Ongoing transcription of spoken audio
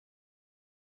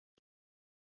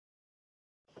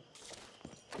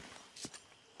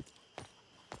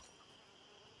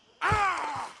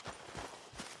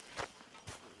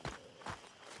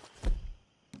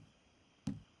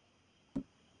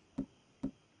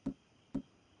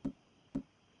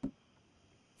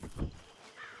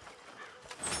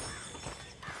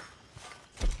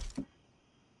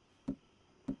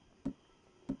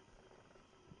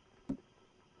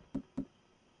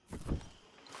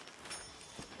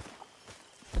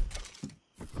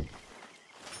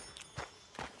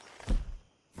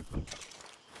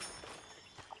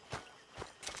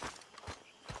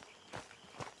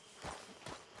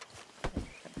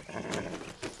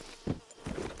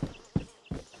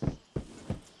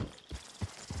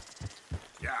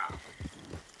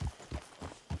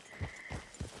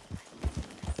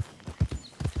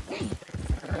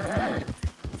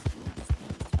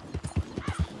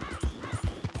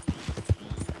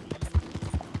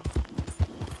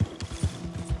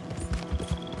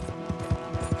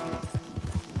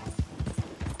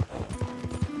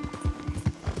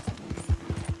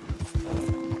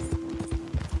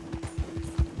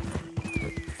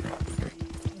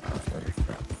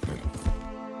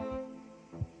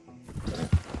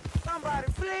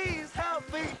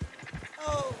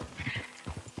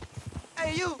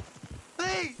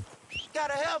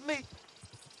gotta help me.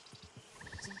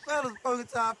 Some fellas broke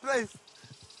into our place.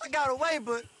 I got away,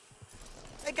 but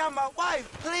they got my wife.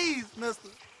 Please, mister.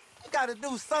 You gotta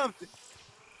do something.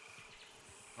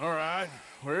 All right,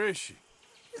 where is she?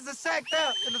 It's a shack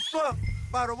there in the swamp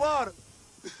by the water.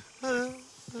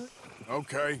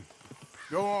 Okay.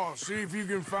 Go on, see if you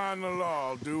can find the law.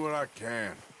 I'll do what I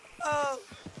can. I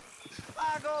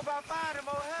go about finding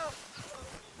more help.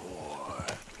 Boy.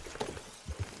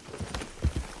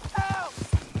 Help!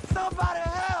 Somebody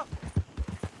help!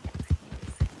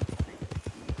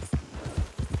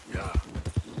 Yeah.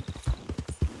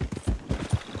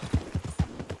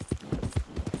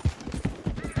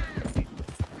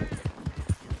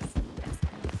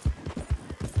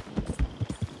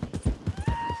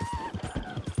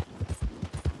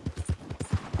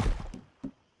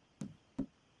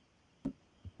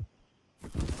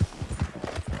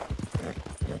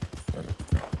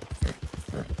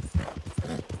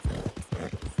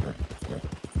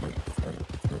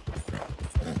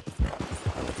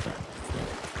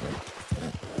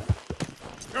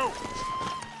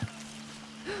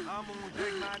 I'm gonna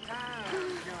take my time if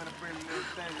you're gonna bring this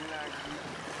thing like you.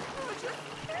 Oh, just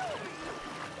kill me.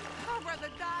 I'd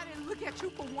rather die than look at you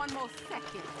for one more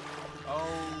second. Oh,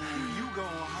 you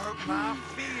gonna hurt my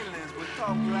feelings with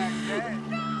talk like that.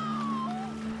 No!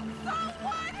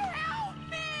 Someone help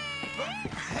me!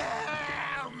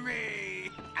 Help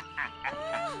me!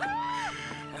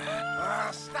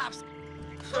 Stop.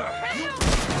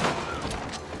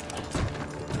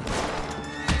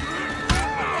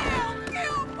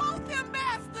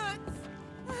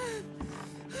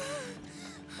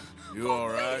 You all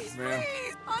right, ma'am?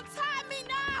 Please, untie me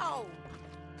now!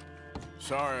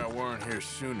 Sorry I weren't here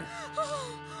sooner.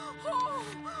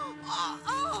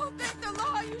 Thank the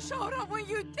Lord you showed up when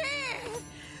you did!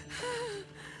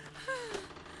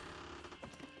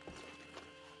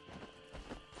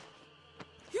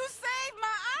 You saved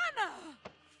my honor!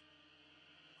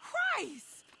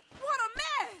 Christ! What a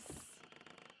mess!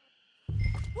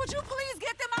 Would you please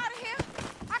get them out of here?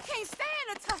 I can't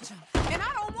stand to touch them, and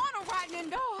I don't want them rotting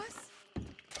indoors.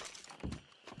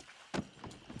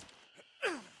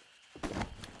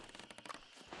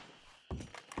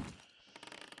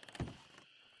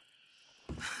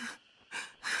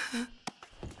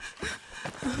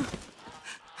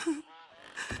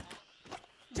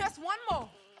 Just one more.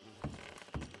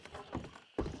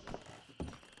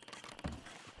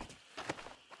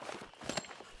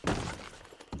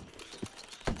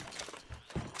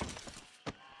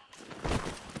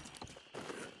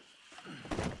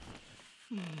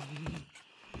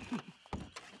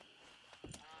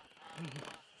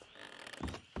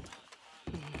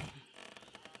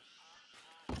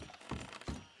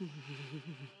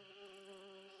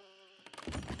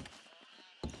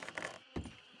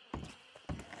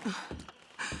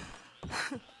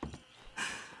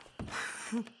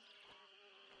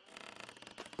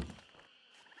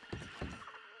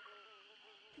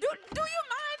 Do you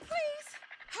mind, please?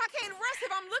 I can't rest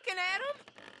if I'm looking at him.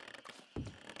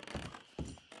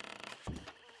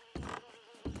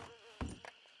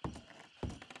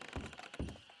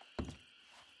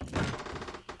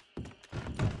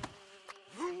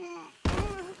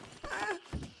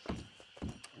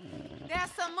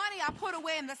 There's some money I put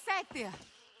away in the sack there.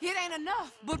 It ain't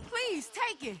enough, but please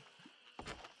take it.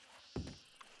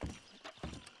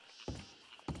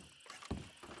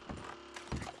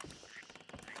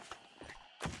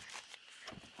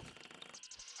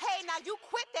 Hey, now you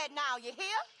quit that now, you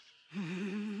hear?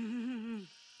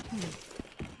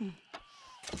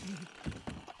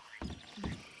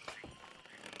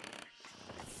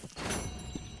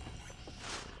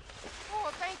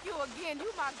 Oh, thank you again.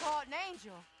 You my guardian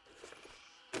angel.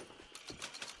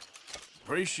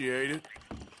 Appreciate it.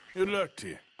 Good luck to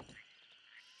you.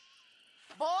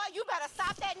 Boy, you better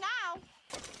stop that now.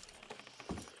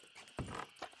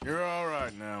 You're all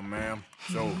right now, ma'am.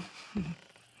 So,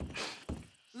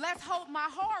 Let's hope my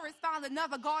Horace found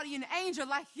another guardian angel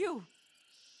like you.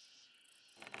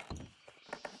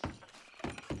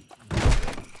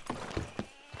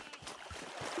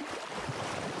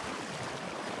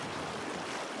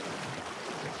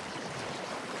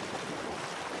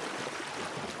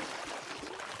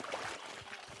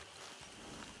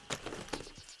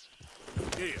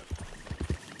 here.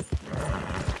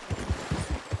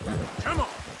 Come on.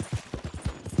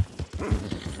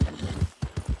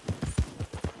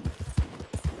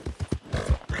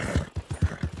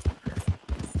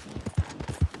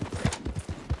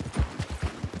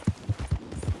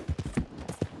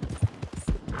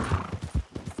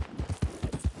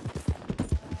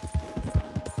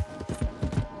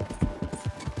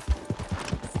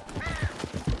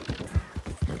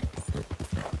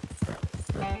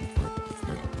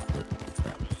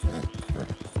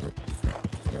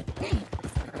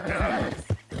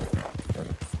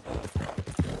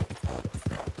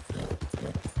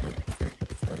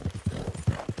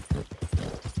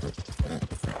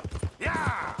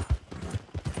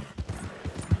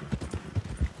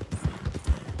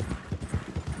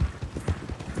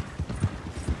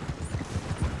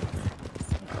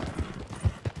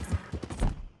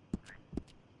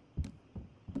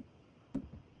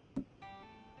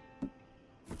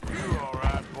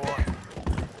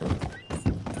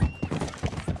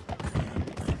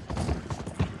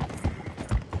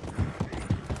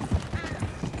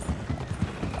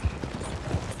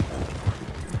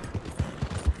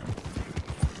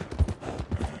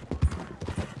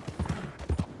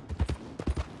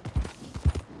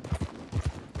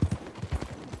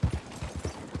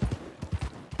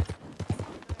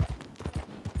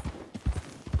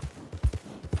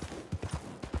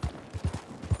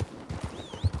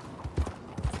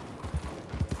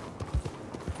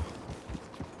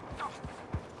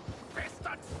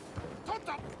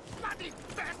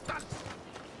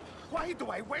 Why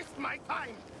do I waste my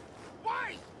time?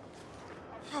 Why?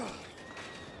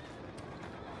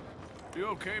 You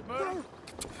okay, buddy?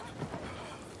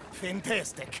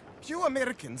 Fantastic. You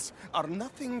Americans are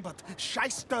nothing but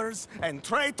shysters and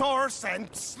traitors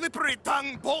and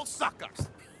slippery-tongued bull suckers.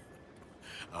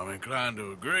 I'm inclined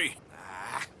to agree.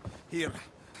 Here,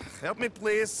 help me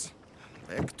please.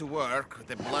 Back to work with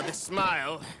a bloody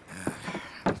smile.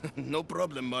 No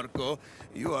problem, Marco.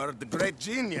 You are the great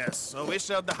genius, so we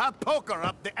shall the hot poker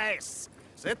up the ass.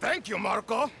 Say thank you,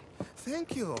 Marco.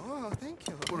 Thank you. Oh, thank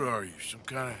you. What are you, some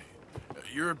kind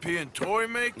of European toy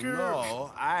maker?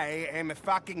 No, I am a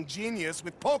fucking genius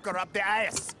with poker up the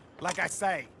ass, like I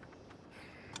say.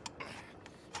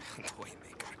 Toy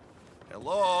maker.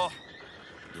 Hello?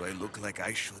 Do I look like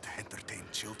I should entertain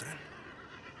children?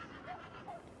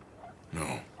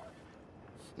 No.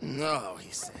 No,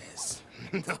 he says.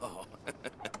 No.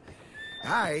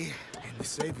 I am the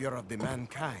savior of the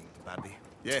mankind, buddy.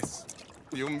 Yes,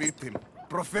 you meet him.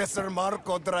 Professor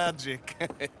Marco Dragic.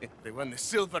 The one the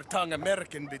silver-tongued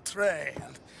American betrayed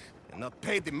and not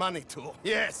paid the money to.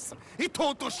 Yes, he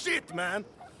told us shit, man.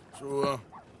 So,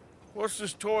 what's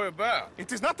this toy about?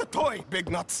 It is not a toy, Big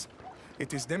Nuts.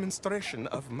 It is demonstration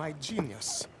of my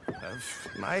genius, of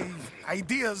my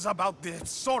ideas about the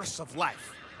source of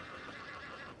life.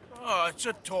 Oh, it's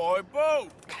a toy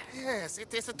boat. Yes,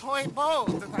 it is a toy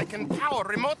boat that I can power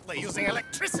remotely using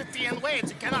electricity and waves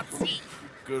you cannot see.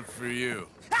 Good for you.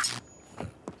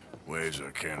 Ways I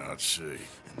cannot see.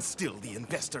 And still the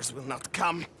investors will not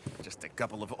come. Just a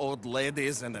couple of old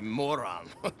ladies and a moron.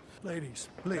 Ladies,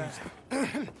 please.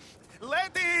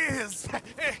 Ladies!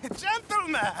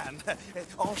 Gentlemen!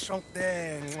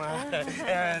 Enchanté.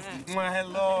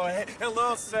 Hello.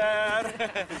 Hello, sir.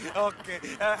 Okay.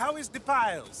 How is the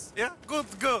piles? Yeah? Good.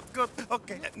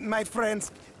 Okay. My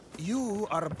friends, you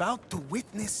are about to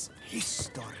witness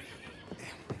history.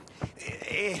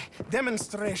 A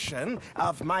demonstration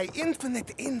of my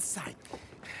infinite insight.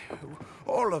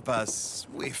 All of us,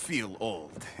 we feel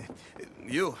old.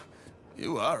 You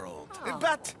are old. Oh.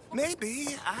 But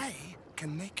maybe I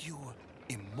can make you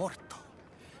immortal.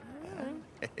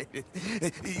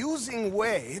 Using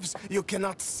waves you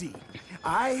cannot see,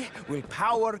 I will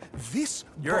power this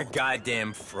You're a boat.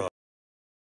 goddamn fraud.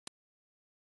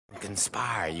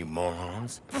 Conspire, you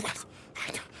morons.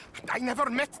 I never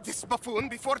met this buffoon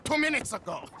before 2 minutes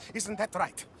ago. Isn't that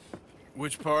right?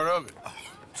 Which part of it?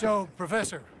 So,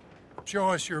 Professor, show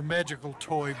us your magical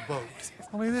toy boat.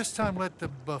 Only this time let the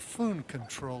buffoon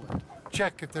control it.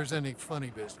 Check if there's any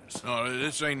funny business. No,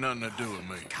 this ain't nothing to do with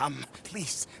me. Come,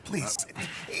 please.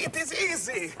 It is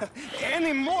easy.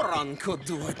 Any moron could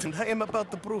do it, and I am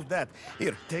about to prove that.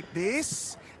 Here, take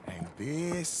this,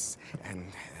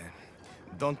 and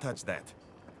don't touch that.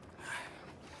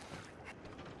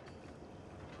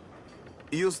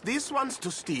 Use these ones to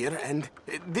steer, and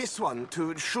this one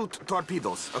to shoot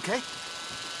torpedoes, okay?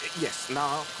 Yes,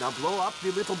 now blow up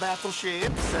the little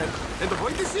battleships, and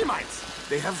avoid the sea mines.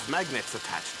 They have magnets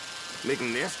attached. Make a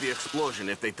nasty explosion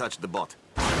if they touch the boat.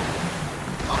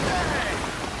 Okay!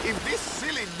 If this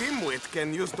silly dimwit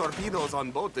can use torpedoes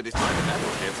on boat to destroy the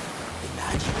battleships,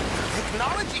 imagine what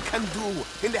technology can do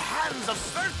in the hands of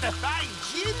certified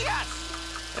genius!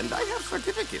 And I have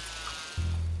certificate.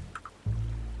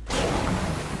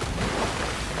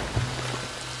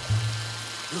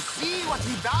 You see what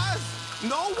he does?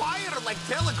 No wire like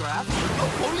telegraph, no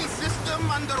pulley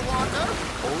system underwater,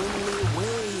 only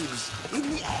waves in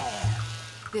the air.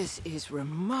 This is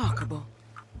remarkable.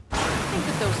 Think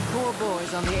of those poor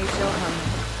boys on the H.L.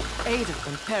 Hunter. 8 of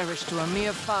them perished to a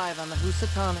mere 5 on the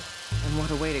Housatonic. And what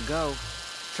a way to go.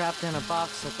 Trapped in a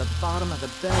box at the bottom of the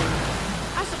bay.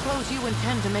 I suppose you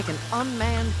intend to make an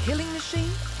unmanned killing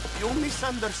machine? You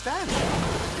misunderstand.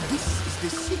 This is the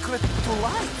secret to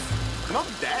life, not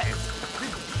death. The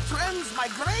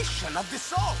transmigration of the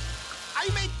soul. I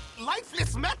make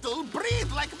lifeless metal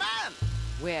breathe like man.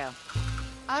 Well,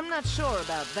 I'm not sure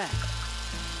about that.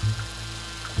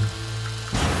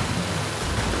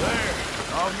 There,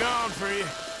 all gone for you.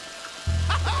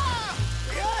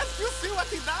 Yes, you see what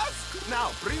he does?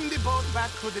 Now, bring the boat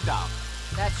back to the dock.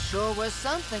 That sure was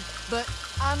something, but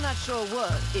I'm not sure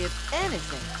what, if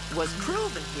anything, was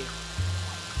proven here.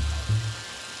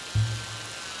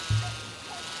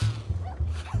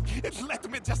 Let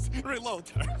me just reload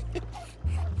her.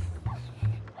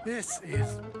 This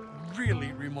is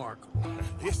really remarkable.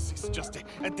 This is just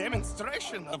a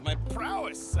demonstration of my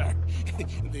prowess, sir.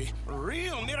 The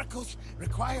real miracles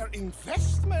require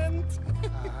investment.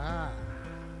 Ah.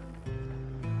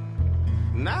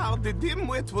 Now the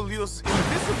dimwit will use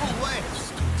invisible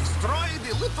waves to destroy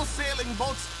the little sailing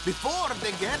boats before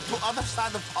they get to other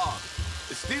side of pond.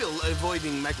 Still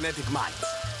avoiding magnetic mines.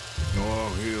 Oh,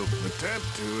 he'll attempt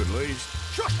to, at least.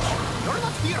 Shush! You're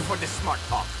not here for this smart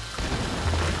talk.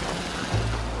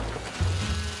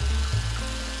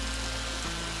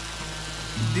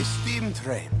 The steam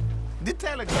train, the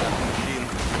telegraph machine,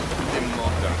 the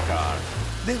motor car.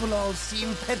 They will all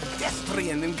seem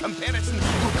pedestrian in comparison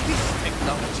to this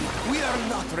technology. We are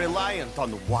not reliant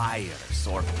on wires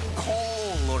or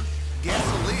coal or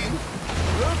gasoline.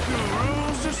 Look who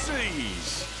rules the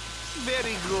seas.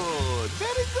 Very good,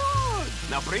 very good.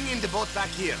 Now bring in the boat back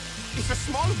here. It's a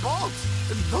small boat.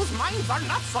 Those mines are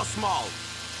not so small.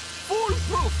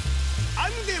 Foolproof.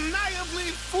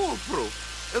 Undeniably foolproof.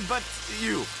 But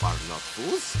you are not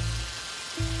fools.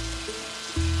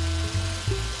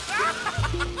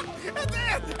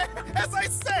 As I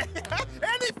say,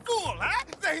 any fool, huh?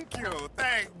 Thank you,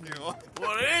 thank you.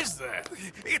 What is that?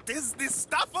 It is the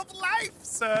stuff of life,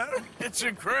 sir. It's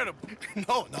incredible.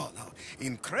 No.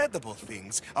 Incredible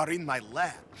things are in my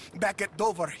lab, back at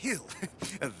Dover Hill.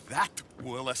 That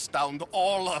will astound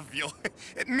all of you.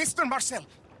 Mr. Marcel,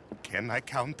 can I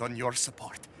count on your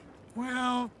support?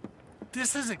 Well,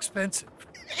 this is expensive.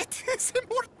 It is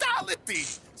immortality,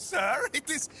 sir. It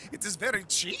is very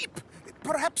cheap.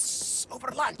 Perhaps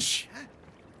over lunch.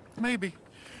 Maybe.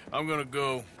 I'm gonna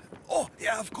go. Oh,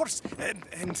 yeah, of course.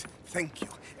 And thank you.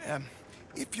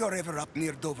 If you're ever up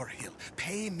near Dover Hill,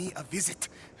 pay me a visit.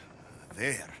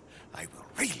 There, I will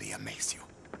really amaze you.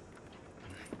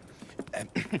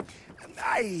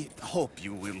 I hope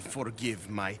you will forgive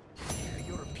my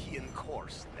European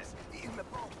coarseness in the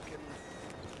broken...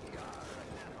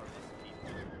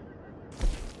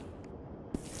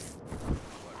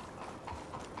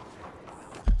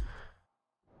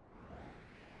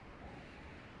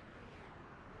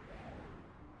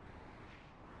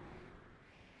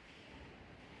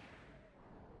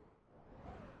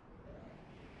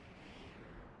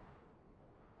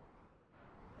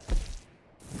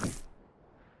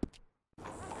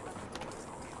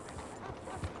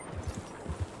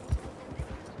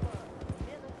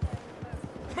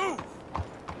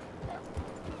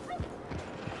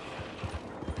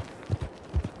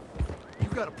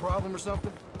 Got a problem or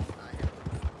something?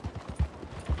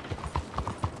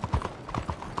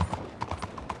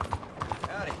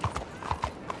 Howdy.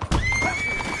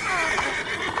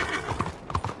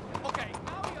 Okay,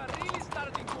 now we are really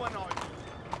starting to annoy me.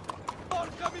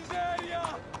 Porca miseria!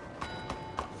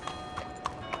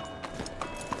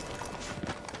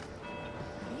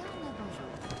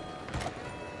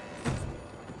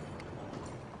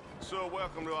 So,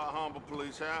 welcome to our humble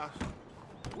police house.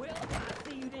 Well, I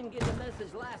see you didn't get the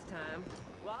message last time.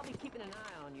 Well, I'll be keeping an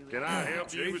eye on you. Can I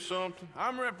help you with something?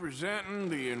 I'm representing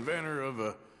the inventor of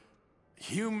a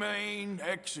humane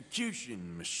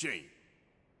execution machine.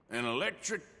 An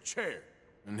electric chair.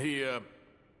 And he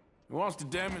wants to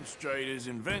demonstrate his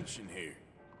invention here.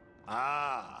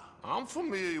 Ah, I'm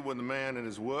familiar with the man and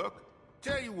his work.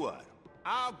 Tell you what,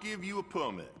 I'll give you a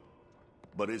permit.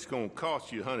 But it's gonna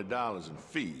cost you $100 in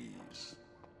fees.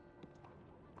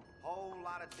 Whole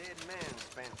lot of dead men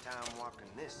spent time walking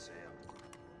this cell.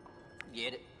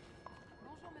 Get it?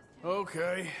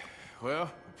 Okay.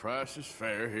 Well, the price is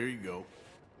fair. Here you go.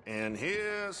 And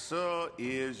here, sir,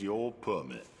 is your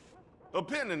permit.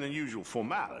 Pending the usual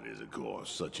formalities, of course,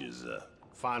 such as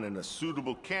finding a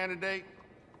suitable candidate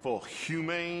for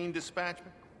humane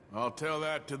dispatchment. I'll tell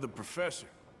that to the professor.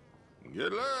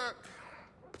 Good luck.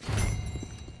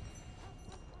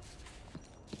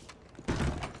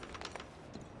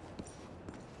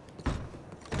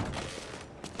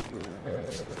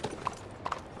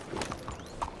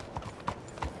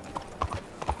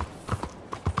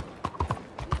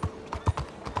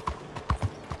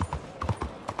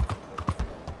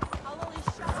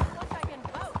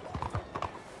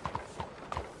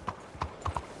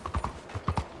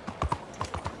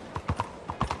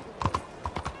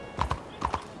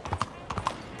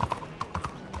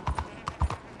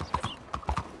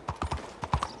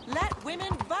 Let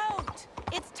women vote!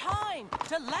 It's time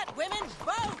to let women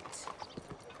vote!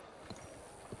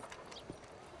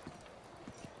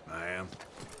 Ma'am.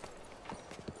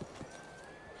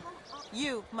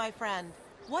 You, my friend,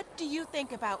 what do you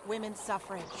think about women's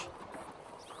suffrage?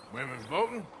 Women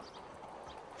voting?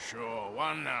 Sure,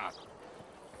 why not?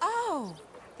 Oh,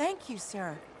 thank you,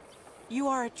 sir. You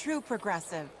are a true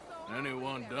progressive.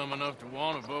 Anyone dumb enough to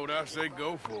want to vote, I say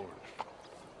go for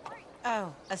it.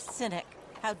 Oh, a cynic.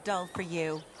 How dull for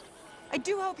you. I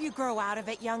do hope you grow out of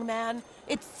it, young man.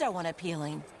 It's so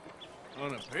unappealing.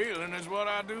 Unappealing is what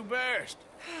I do best.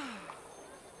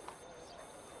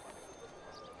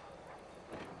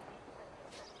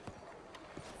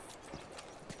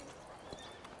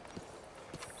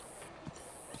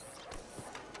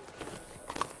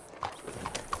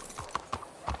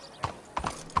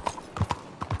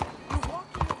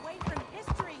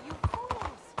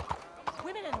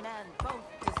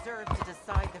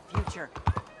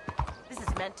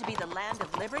 meant to be the land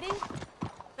of liberty?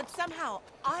 But somehow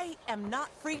I am not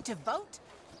free to vote?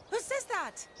 Who says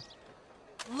that?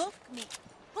 Look me.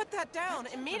 Put that down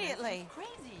immediately.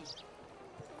 Crazy.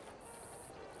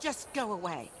 Just go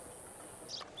away.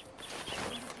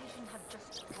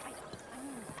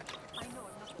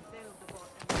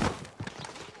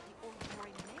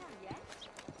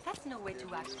 That's no way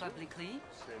to act publicly.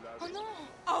 Oh no!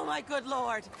 Oh my good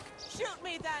lord! Shoot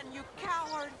me then, you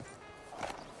coward!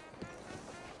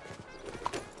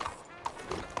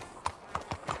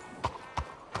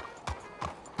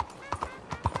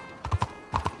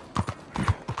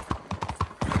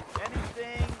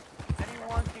 Anything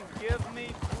anyone can give me,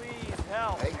 please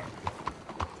help. Hey.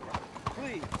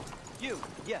 Please. You.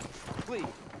 Yes. Please.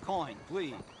 Coin.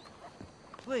 Please.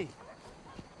 Please.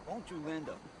 Won't you lend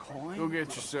a coin? Go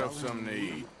get yourself something to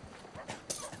eat.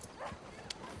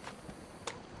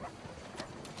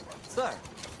 Sir,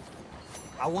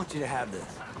 I want you to have this.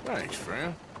 Thanks,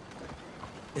 friend.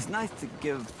 It's nice to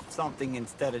give something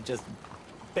instead of just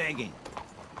begging.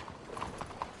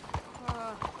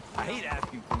 I hate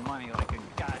asking for money like a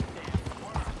goddamn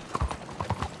worm.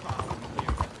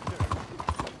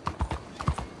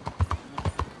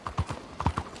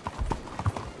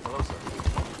 Hello, sir.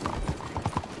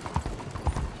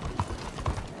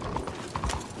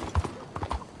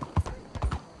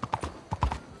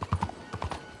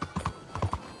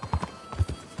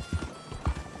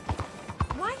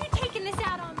 Why are you taking this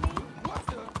out on me?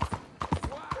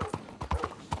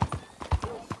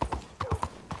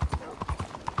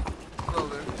 Hello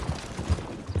there.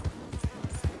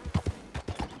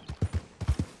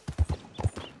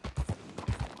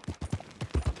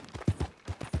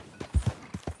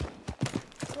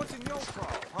 What's in your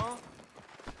problem, huh?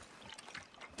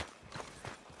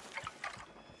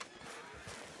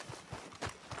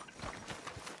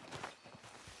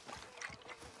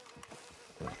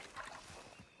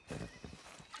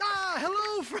 Ah,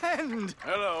 hello, friend.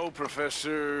 Hello,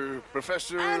 Professor...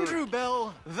 Andrew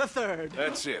Bell the Third.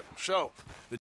 That's it. So, the